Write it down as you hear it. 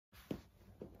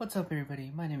What's up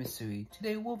everybody, my name is Sui.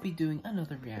 Today we'll be doing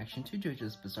another reaction to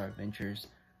JoJo's Bizarre Adventures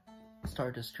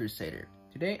Stardust Crusader.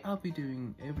 Today I'll be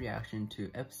doing a reaction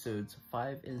to episodes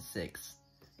 5 and 6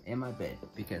 in my bed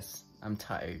because I'm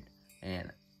tired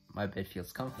and my bed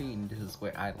feels comfy and this is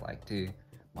where I like to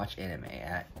watch anime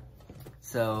at.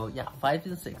 So yeah, 5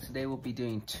 and 6. Today we'll be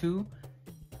doing 2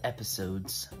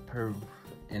 episodes per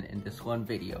in this one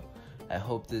video. I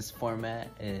hope this format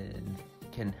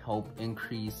can help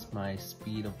increase my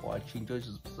speed of watching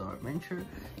JoJo's Bizarre Adventure.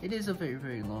 It is a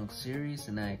very long series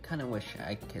and I kind of wish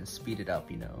I can speed it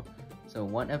up, you know. So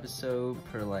 1 episode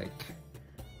per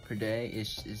day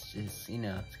is you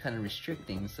know, it's kind of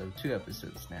restricting, so 2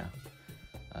 episodes now.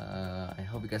 I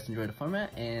hope you guys enjoy the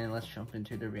format and let's jump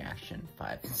into the reaction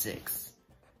 5 and 6.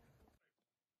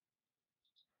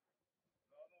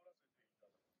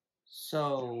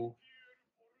 So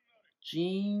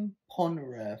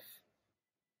Polnareff.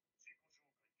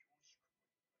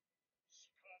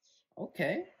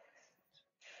 Okay.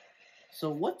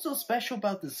 So what's so special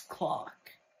about this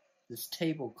clock? This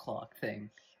table clock thing?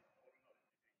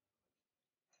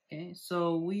 Okay,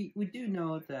 so we do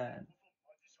know that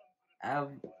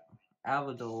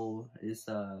Avdol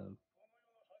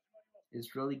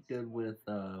is really good with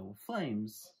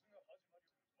flames.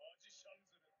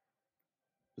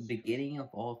 The beginning of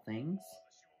all things.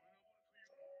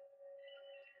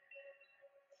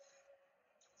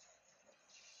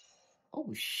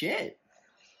 Oh shit!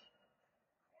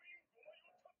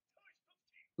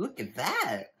 Look at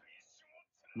that!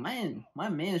 Man, my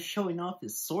man is showing off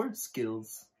his sword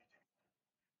skills.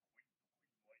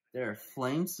 There are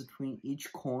flames between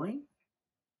each coin?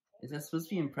 Is that supposed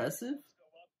to be impressive?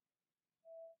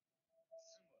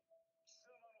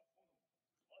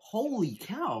 Holy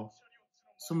cow!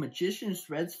 So Magician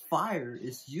Red's fire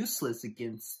is useless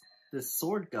against this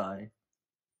sword guy.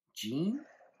 Gene?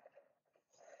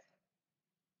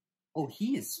 Oh,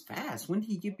 he is fast. When did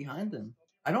he get behind them?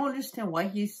 I don't understand why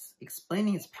he's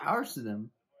explaining his powers to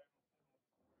them.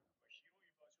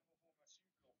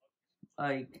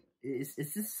 Like, is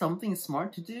this something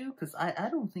smart to do? Because I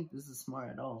don't think this is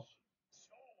smart at all.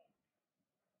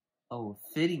 Oh,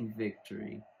 fitting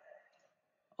victory.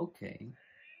 Okay.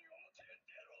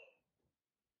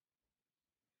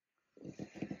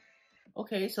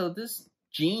 Okay, so this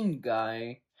Gene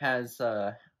guy has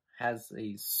a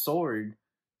sword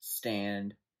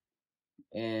stand,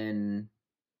 and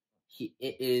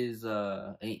he's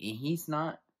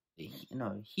not, you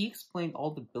know, he explained all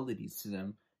the abilities to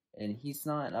them, and he's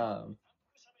not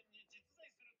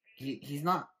he's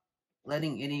not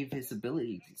letting any of his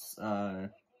abilities to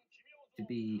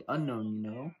be unknown, you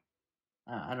know.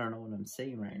 I don't know what I'm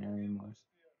saying right now anymore.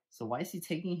 So why is he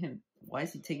taking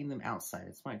them outside?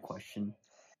 That's my question.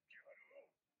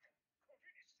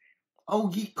 Oh,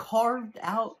 he carved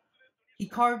out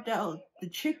the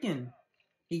chicken.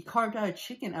 He carved out a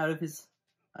chicken out of his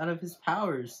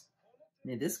powers.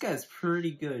 Man, this guy's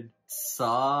pretty good.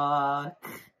 Suck.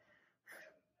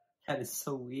 That is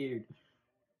so weird.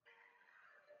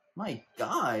 My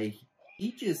God,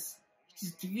 he just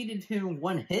defeated him in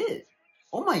 1 hit.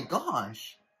 Oh my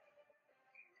gosh.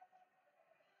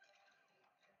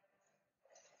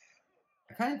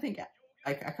 I kind of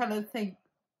think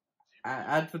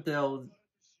Avdol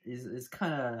is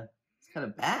kind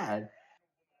of bad.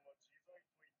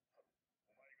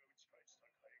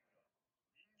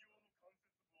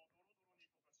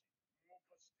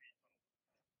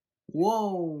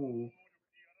 Whoa!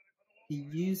 He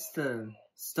used the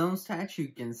stone statue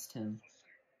against him.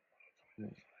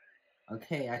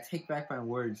 Okay, I take back my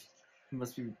words. He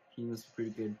must be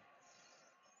pretty good.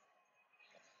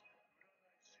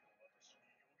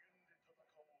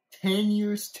 "10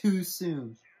 years too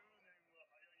soon."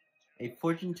 A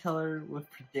fortune teller with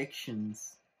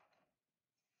predictions.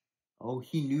 Oh,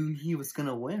 he knew he was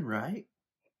gonna win, right?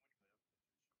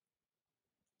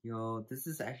 Yo, this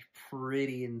is actually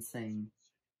pretty insane.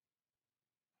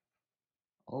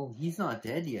 Oh, he's not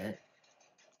dead yet.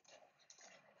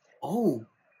 Oh,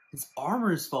 his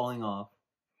armor is falling off.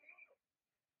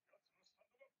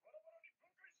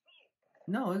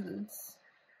 No,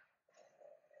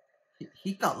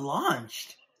 he got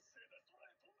launched.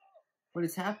 What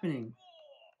is happening?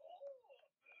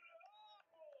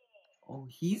 Oh,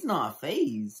 he's not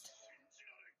phased.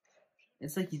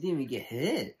 It's like he didn't even get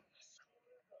hit.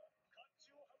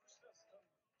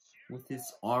 With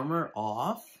his armor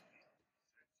off?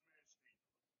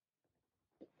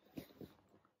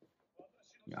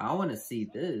 Yeah, I want to see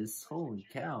this. Holy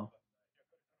cow.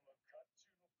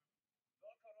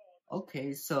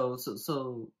 Okay, so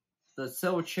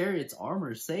the Chariot's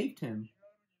armor saved him.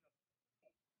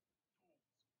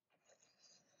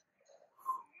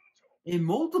 It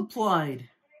multiplied.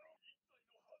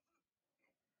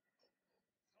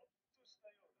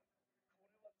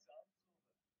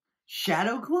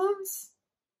 Shadow clones?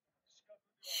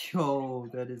 Yo,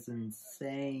 that is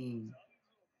insane.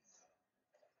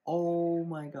 Oh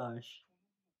my gosh.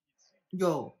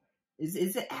 Yo, is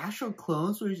it actual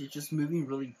clones or is it just moving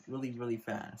really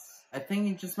fast? I think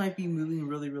it just might be moving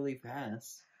really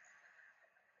fast.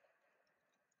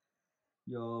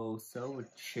 Yo, so a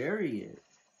Chariot.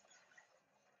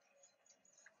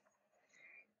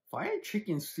 Fire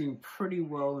Chicken's doing pretty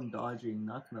well in dodging,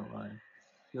 not gonna lie.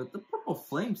 Yo, the purple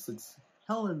flames looks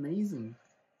hella amazing.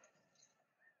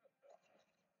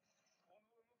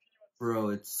 Bro,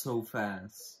 it's so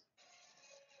fast.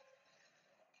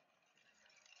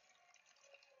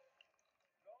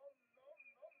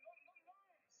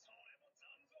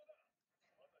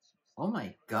 Oh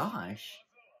my gosh.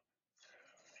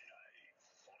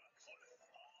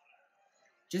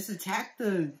 Just attack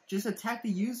the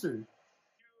user.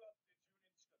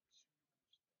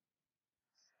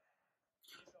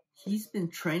 He's been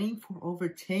training for over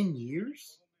 10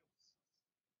 years?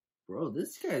 Bro,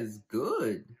 this guy's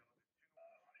good.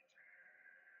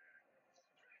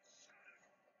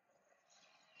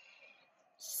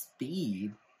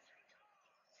 Speed?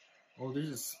 Oh, there's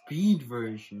a speed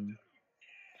version.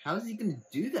 How is he gonna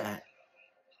do that?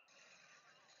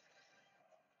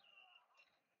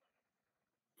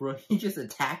 Bro, he just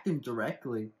attacked him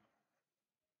directly.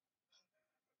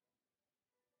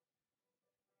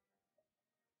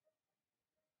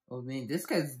 Oh man, this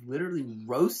guy's literally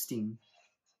roasting.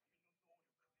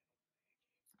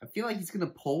 I feel like he's gonna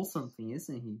pull something,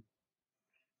 isn't he?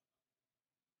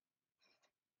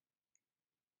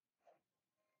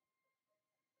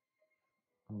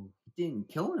 Oh, he didn't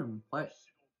kill him. What?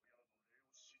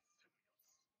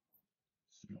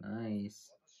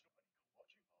 Nice.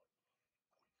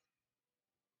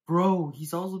 Bro,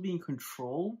 he's also being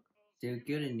controlled? Did we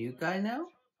get a new guy now?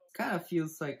 Kind of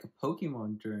feels like a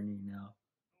Pokemon journey now.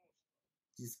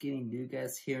 Just getting new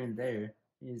guys here and there.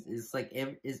 Is like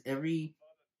every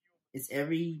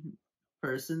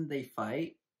person they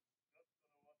fight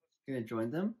gonna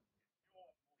join them?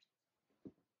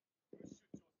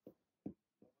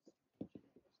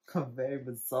 A very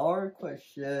bizarre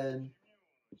question.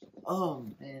 Oh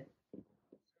man.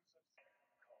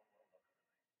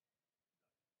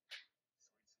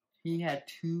 He had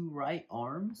 2 right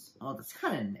arms? Oh, that's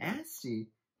kind of nasty.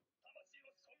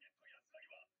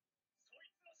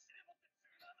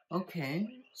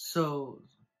 Okay, so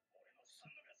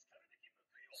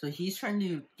he's trying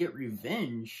to get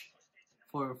revenge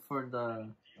for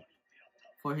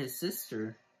his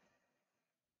sister.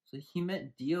 So he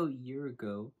met Dio a year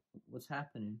ago. What's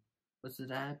happening? What does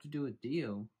that have to do with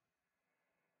Dio?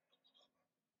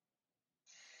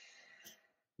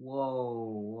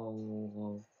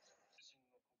 Whoa.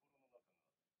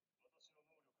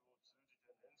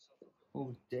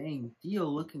 Oh dang, Dio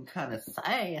looking kind of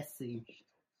sassy.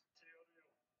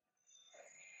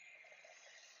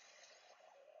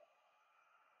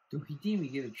 Dude, he didn't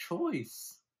even get a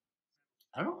choice.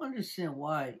 I don't understand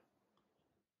why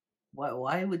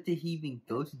would he even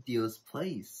go to Dio's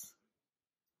place?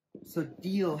 So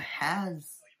Dio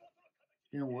has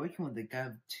been working with the guy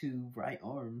with 2 right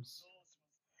arms.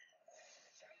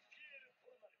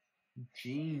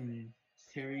 Gene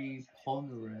Perry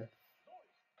Polnareff.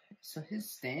 So his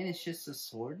stand is just a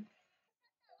sword?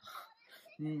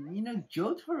 You know,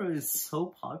 Jotaro is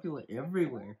so popular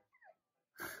everywhere.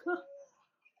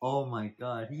 Oh my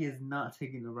god, he is not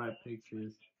taking the right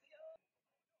pictures.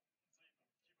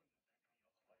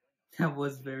 That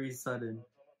was very sudden.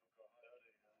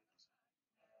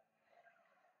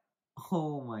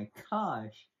 Oh my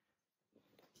gosh.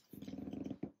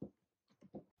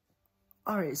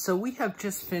 Alright, so we have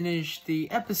just finished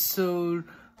the episode,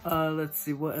 let's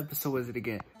see, what episode was it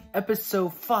again?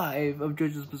 Episode 5 of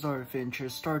JoJo's Bizarre Adventure,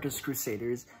 Stardust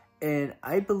Crusaders, and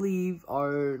I believe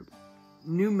our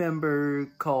new member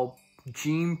called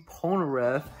Gene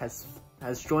Polnareff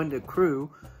has joined the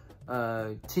crew,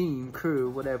 team,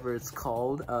 crew, whatever it's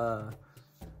called,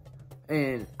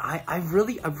 and I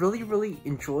really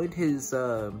enjoyed his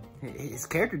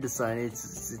character design.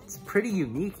 It's pretty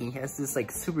unique. He has this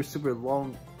like super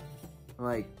long,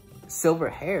 like silver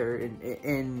hair,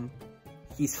 and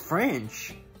he's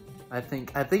French. I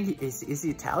think is he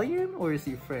Italian or is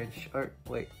he French? Or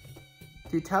wait,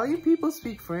 do Italian people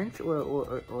speak French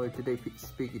or do they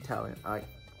speak Italian? I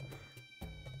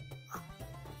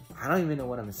don't even know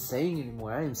what I'm saying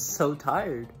anymore. I am so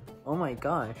tired. Oh my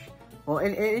gosh. Well,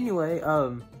 and anyway,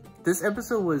 this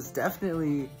episode was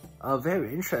definitely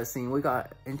Very interesting. We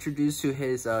got introduced to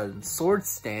his sword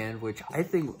stand, which I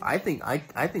think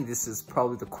this is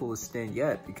probably the coolest stand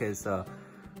yet, because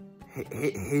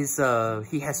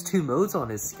he has two modes on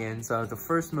his skins. The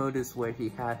first mode is where he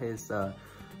had his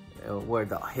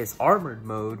his armored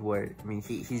mode, where I mean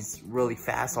he's really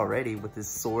fast already with his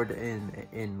sword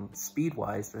in speed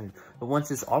wise, but once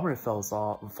his armor falls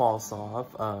off,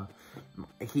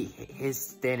 his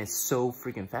stand is so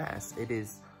freaking fast. It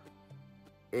is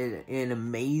an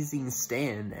amazing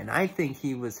stand, and I think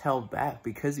he was held back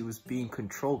because he was being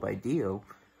controlled by Dio.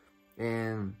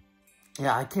 And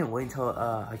yeah, I can't wait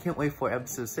for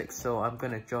episode 6, so I'm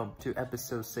gonna jump to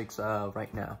episode 6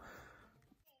 right now.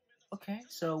 Okay,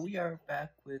 so we are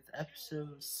back with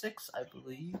episode 6, I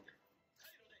believe,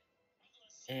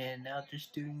 and now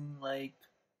just doing like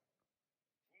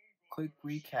quick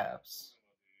recaps.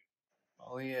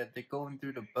 Oh yeah, they're going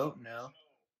through the boat now.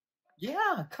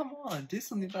 Yeah, come on, do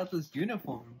something about those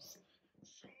uniforms.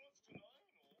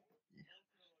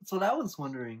 That's what I was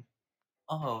wondering.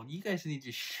 Oh, you guys need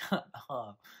to shut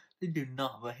up. They do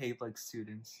not behave like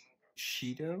students.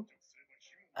 Bushido?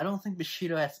 I don't think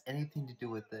Bushido has anything to do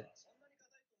with it.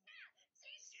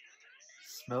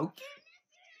 Smokey?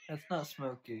 That's not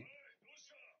Smokey.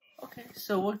 Okay,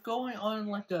 so we're going on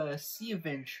like a sea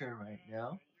adventure right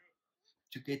now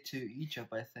to get to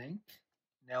Egypt, I think.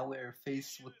 Now we're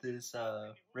faced with this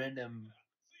random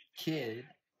kid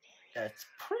that's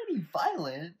pretty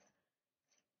violent,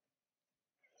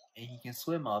 and he can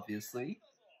swim, obviously.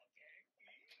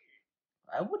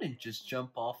 I wouldn't just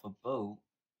jump off a boat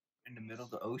in the middle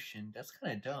of the ocean. That's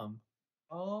kind of dumb.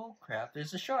 Oh crap,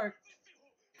 there's a shark.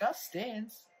 Got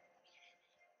stands.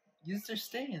 Use their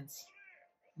stands.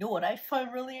 You know what I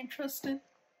find really interesting?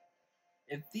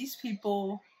 If these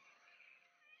people,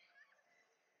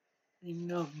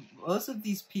 most of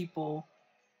these people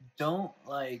don't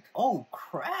like, oh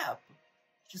crap,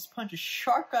 just punch a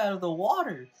shark out of the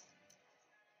water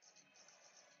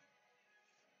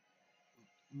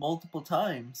multiple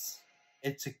times.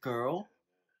 It's a girl.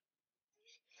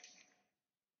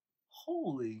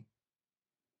 Holy.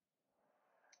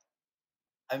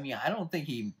 I mean, I don't think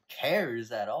he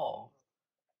cares at all.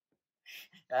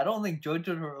 I don't think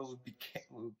Jotaro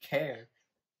would care.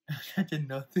 That did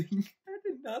nothing. That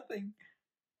did nothing.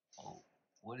 Oh,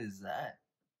 what is that?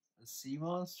 A sea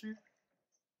monster?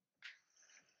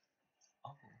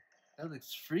 Oh, that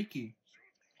looks freaky.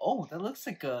 Oh, that looks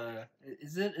like a.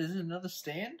 Is it another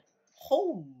stand?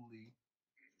 Holy!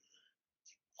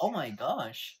 Oh my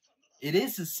gosh! It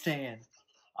is a stand.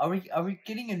 Are we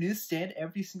getting a new stand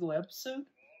every single episode?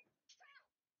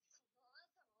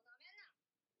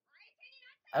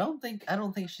 I don't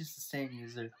think she's a stand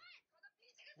user.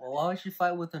 Well, why would she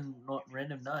fight with a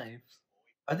random knife?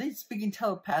 Are they speaking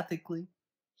telepathically?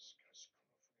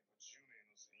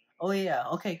 Oh yeah,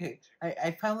 okay.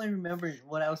 I finally remembered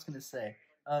what I was gonna say.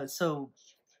 So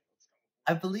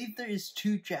I believe there is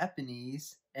 2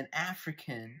 Japanese, an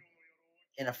African,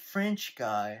 and a French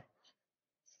guy.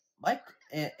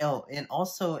 And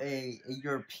also a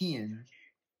European.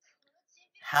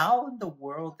 How in the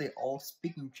world they all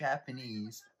speaking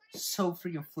Japanese so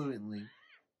freaking fluently?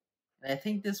 And I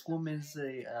think this woman's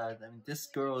this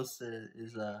girl is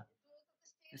a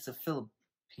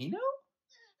Filipino.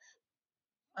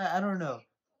 I don't know.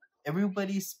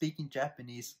 Everybody's speaking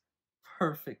Japanese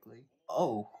perfectly.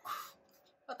 Oh,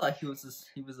 I thought he was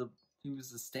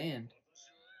a stand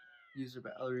user,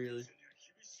 but oh really?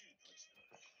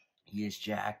 He is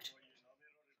jacked.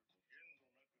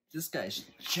 This guy's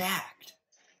jacked.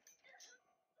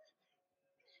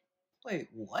 Wait,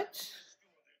 what?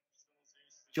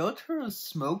 Jotaro's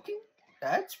smoking?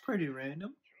 That's pretty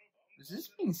random. Is this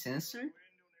being censored?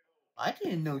 I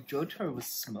didn't know Jotaro was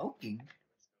smoking.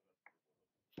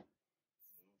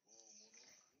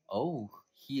 Oh,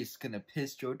 he is gonna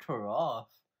piss Jotaro off.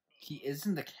 He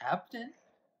isn't the captain?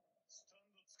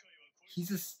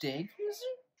 He's a stand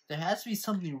user? There has to be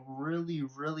something really,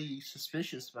 really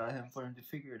suspicious about him for him to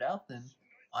figure it out then.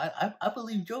 I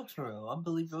believe Jotaro. I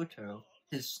believe Jotaro.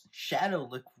 His shadow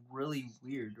looked really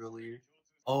weird earlier.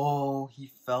 Oh,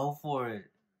 he fell for it.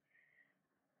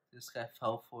 This guy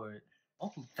fell for it.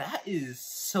 Oh, that is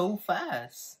so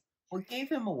fast. What gave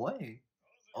him away?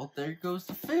 Oh, there goes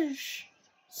the fish.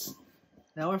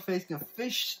 Now we're facing a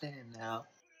fish stand now.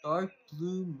 Dark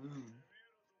blue moon.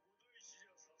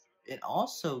 And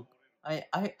also,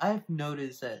 I've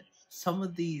noticed that some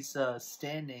of these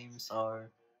stand names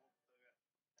are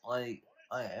like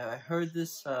I heard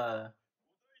this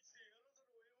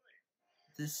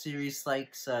series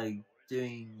likes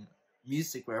doing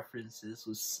music references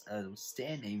with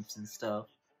stand names and stuff.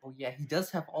 Oh yeah, he does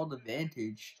have all the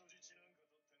vantage.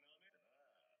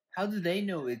 How do they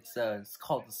know it's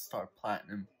called the Star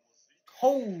Platinum?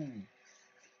 Oh!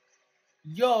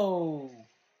 Yo!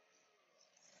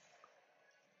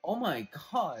 Oh my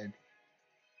god.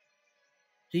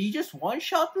 Did he just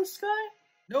one-shot this guy?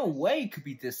 No way it could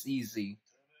be this easy.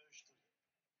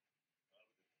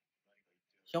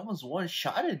 He almost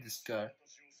one-shotted this guy.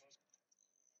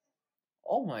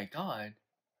 Oh my god.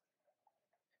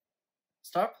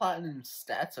 Star Platinum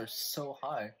stats are so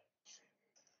high.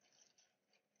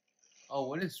 Oh,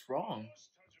 what is wrong?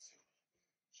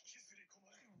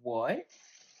 What?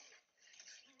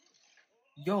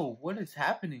 Yo, what is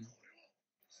happening?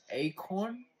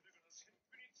 Acorn?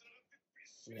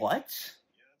 What?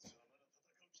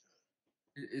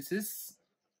 Is this...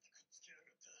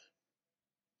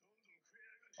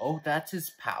 Oh, that's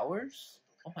his powers?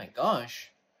 Oh my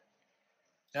gosh.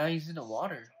 Now he's in the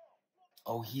water.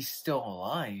 Oh, he's still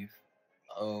alive.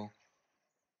 Oh.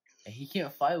 And he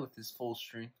can't fight with his full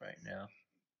strength right now.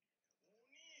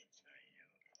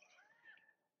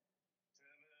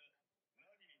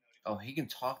 Oh, he can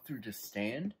talk through the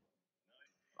stand?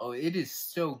 Oh, it is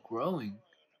still growing.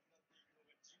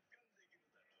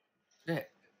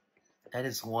 That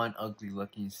is one ugly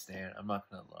looking stand, I'm not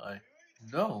gonna lie.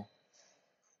 No.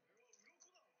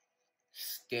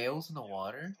 Scales in the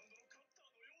water?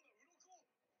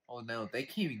 Oh no, they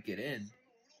can't even get in.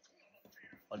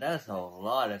 Oh, that's a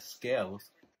lot of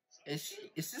scales. Is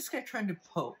this guy trying to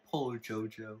pull a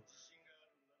JoJo?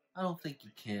 I don't think he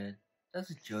can. That's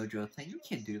a JoJo thing. You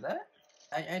can't do that.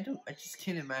 I just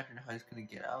can't imagine how he's gonna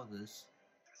get out of this.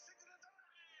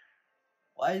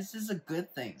 Why is this a good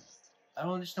thing? I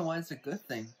don't understand why it's a good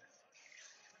thing.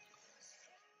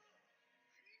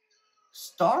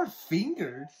 Star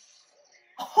Finger?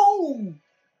 Oh!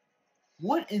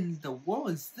 What in the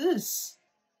world is this?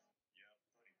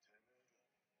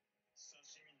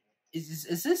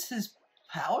 Is this his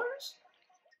powers?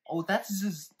 Oh, that's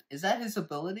his... Is that his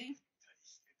ability?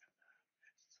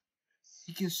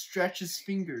 He can stretch his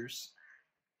fingers.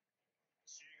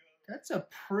 That's a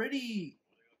pretty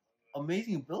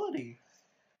amazing ability.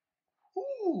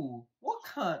 Ooh, what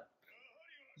kind?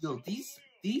 Yo,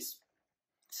 these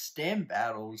stand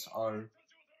battles are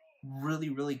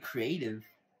really creative.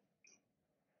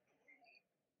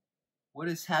 What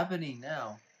is happening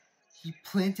now? He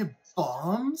planted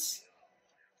bombs?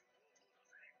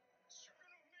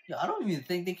 Yo, I don't even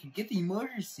think they can get the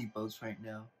emergency boats right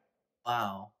now.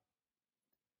 Wow.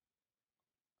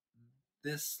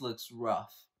 This looks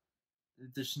rough.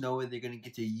 There's no way they're gonna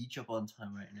get to Egypt on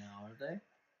time right now, are they?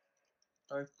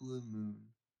 Dark Blue Moon.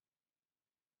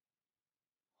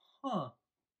 Huh.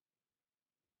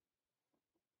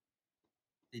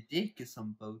 They did get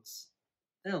some boats.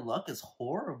 Their luck is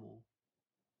horrible.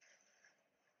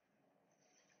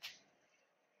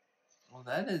 Well,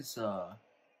 that is a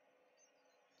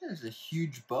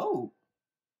huge boat.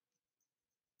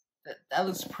 That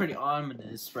looks pretty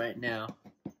ominous right now.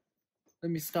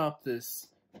 Let me stop this.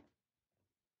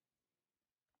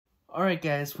 Alright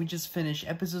guys, we just finished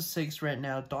episode 6 right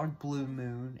now, Dark Blue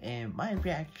Moon, and my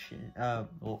reaction,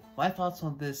 well, my thoughts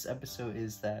on this episode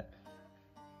is that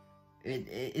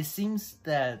it seems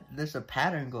that there's a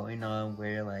pattern going on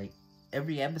where, like,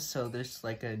 every episode there's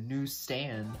like a new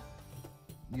stand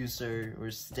user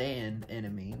or stand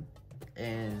enemy,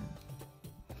 and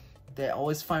they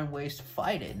always find ways to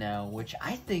fight it now, which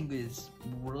I think is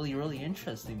really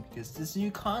interesting, because this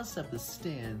new concept of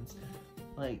stands,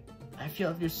 like, I feel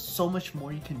like there's so much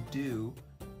more you can do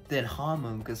than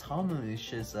Hamon, because Hamon is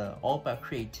just all about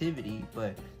creativity,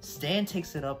 but Stan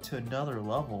takes it up to another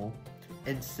level.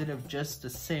 Instead of just the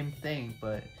same thing,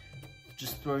 but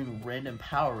just throwing random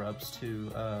power-ups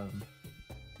to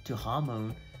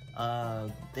Hamon,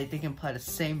 they can apply the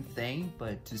same thing,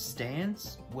 but to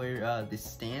stands, where the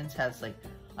stands has, like,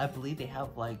 I believe they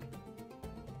have, like,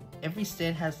 every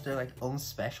stand has their, like, own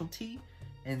specialty,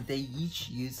 and they each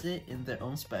use it in their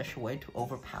own special way to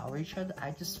overpower each other.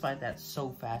 I just find that so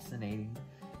fascinating,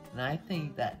 and I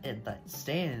think that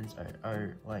stands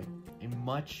are like a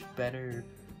much better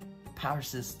power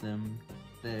system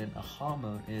than a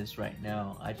Hamon is right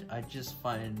now. I just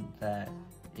find that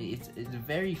it's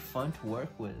very fun to work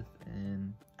with,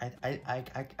 and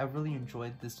I really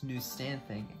enjoyed this new stand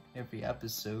thing every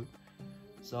episode.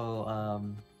 So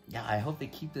yeah, I hope they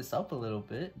keep this up a little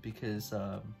bit, because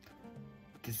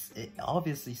it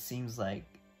obviously seems like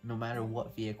no matter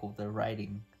what vehicle they're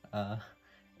riding,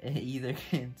 it either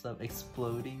ends up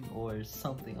exploding or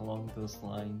something along those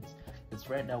lines. Because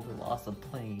right now we lost a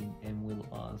plane and we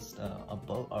lost a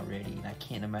boat already, and I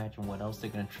can't imagine what else they're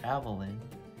gonna travel in.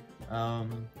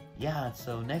 Yeah,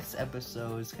 so next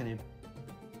episode is gonna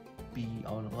be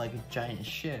on like a giant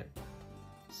ship,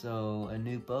 so a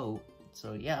new boat.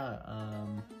 So yeah,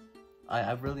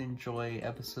 I really enjoy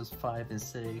episodes 5 and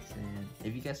 6, and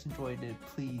if you guys enjoyed it,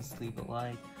 please leave a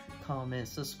like, comment,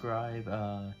 subscribe,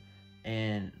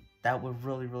 and that would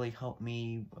really help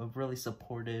me. Really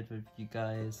supportive of you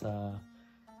guys.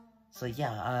 So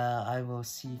yeah, I will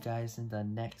see you guys in the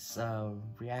next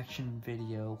reaction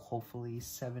video, hopefully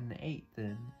 7/8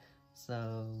 then.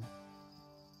 So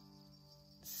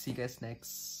see you guys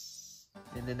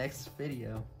in the next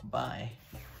video. Bye.